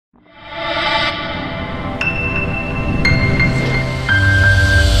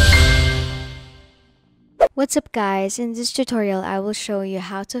What's up guys, in this tutorial I will show you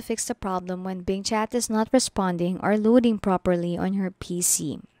how to fix the problem when Bing Chat is not responding or loading properly on your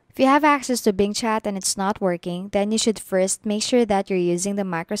PC. If you have access to Bing Chat and it's not working, then you should first make sure that you're using the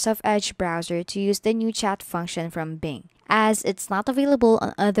Microsoft Edge browser to use the new chat function from Bing, as it's not available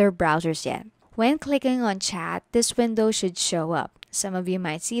on other browsers yet. When clicking on chat, this window should show up. Some of you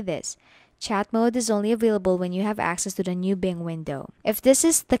might see this. Chat mode is only available when you have access to the new Bing window. If this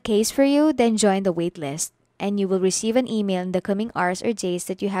is the case for you, then join the waitlist, and you will receive an email in the coming hours or days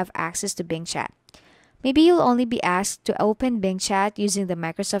that you have access to Bing Chat. Maybe you'll only be asked to open Bing Chat using the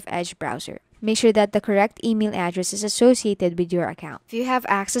Microsoft Edge browser. Make sure that the correct email address is associated with your account. If you have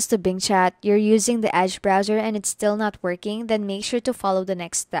access to Bing Chat, you're using the Edge browser and it's still not working, then make sure to follow the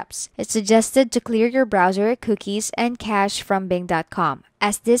next steps. It's suggested to clear your browser, cookies, and cache from Bing.com,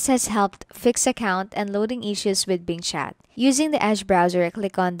 as this has helped fix account and loading issues with Bing Chat. Using the Edge browser,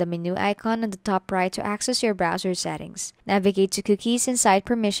 click on the menu icon on the top right to access your browser settings. Navigate to Cookies and Site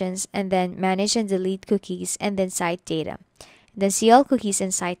Permissions, and then Manage and Delete Cookies, and then Site Data. Then see all cookies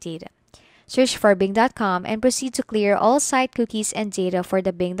and site data. Search for Bing.com and proceed to clear all site cookies and data for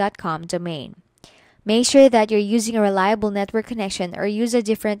the Bing.com domain. Make sure that you're using a reliable network connection or use a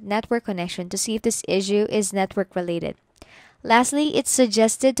different network connection to see if this issue is network related. Lastly, it's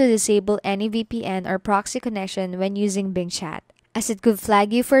suggested to disable any VPN or proxy connection when using Bing Chat, as it could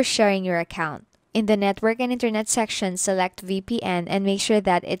flag you for sharing your account. In the Network and Internet section, select VPN and make sure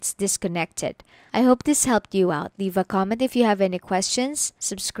that it's disconnected. I hope this helped you out. Leave a comment if you have any questions,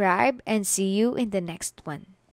 subscribe, and see you in the next one.